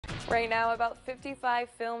Right now, about 55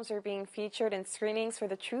 films are being featured in screenings for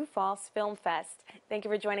the True False Film Fest. Thank you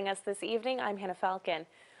for joining us this evening. I'm Hannah Falcon.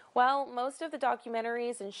 While most of the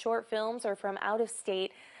documentaries and short films are from out of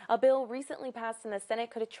state, a bill recently passed in the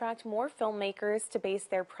Senate could attract more filmmakers to base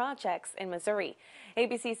their projects in Missouri.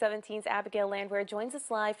 ABC 17's Abigail Landwehr joins us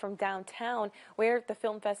live from downtown where the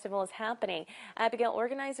film festival is happening. Abigail,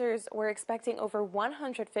 organizers were expecting over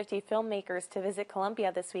 150 filmmakers to visit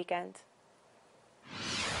Columbia this weekend.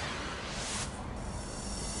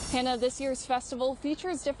 Hannah, this year's festival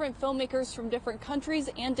features different filmmakers from different countries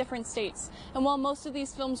and different states. And while most of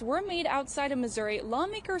these films were made outside of Missouri,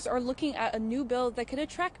 lawmakers are looking at a new bill that could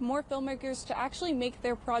attract more filmmakers to actually make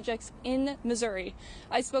their projects in Missouri.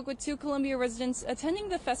 I spoke with two Columbia residents attending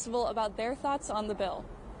the festival about their thoughts on the bill.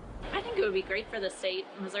 I think it would be great for the state.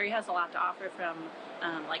 Missouri has a lot to offer from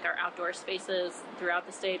like our outdoor spaces throughout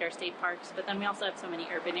the state, our state parks, but then we also have so many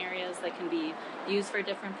urban areas that can be used for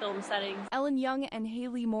different film settings. Ellen Young and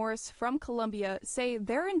Haley Morris from Columbia say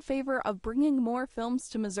they're in favor of bringing more films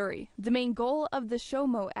to Missouri. The main goal of the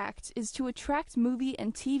SHOMO Act is to attract movie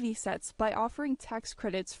and TV sets by offering tax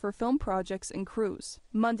credits for film projects and crews.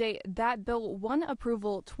 Monday, that bill won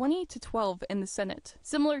approval 20-12 in the Senate.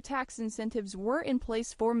 Similar tax incentives were in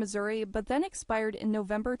place for Missouri, but then expired in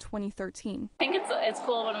November 2013. I think it's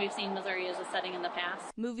cool when we've seen Missouri as a setting in the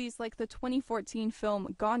past. Movies like the 2014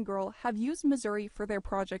 film Gone Girl have used Missouri for their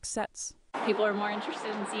project sets. People are more interested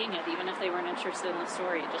in seeing it, even if they weren't interested in the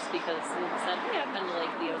story, just because they said, hey, I've been to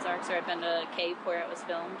like the Ozarks or I've been to Cape where it was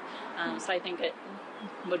filmed. So I think it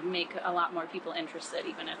would make a lot more people interested,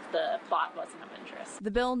 even if the plot wasn't of interest. The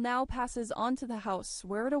bill now passes on to the House,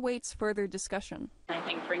 where it awaits further discussion. I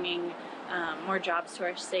think bringing more jobs to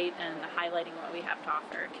our state and highlighting what we have to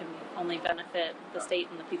offer can only benefit the state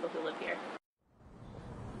and the people who live here.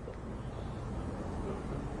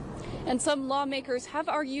 And some lawmakers have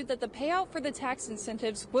argued that the payout for the tax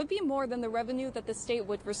incentives would be more than the revenue that the state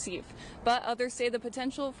would receive. But others say the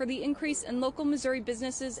potential for the increase in local Missouri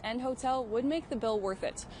businesses and hotel would make the bill worth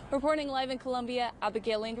it. Reporting live in Columbia,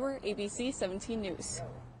 Abigail Landwehr, ABC 17 News.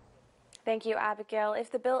 Thank you, Abigail.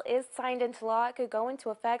 If the bill is signed into law, it could go into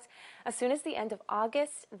effect as soon as the end of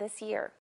August this year.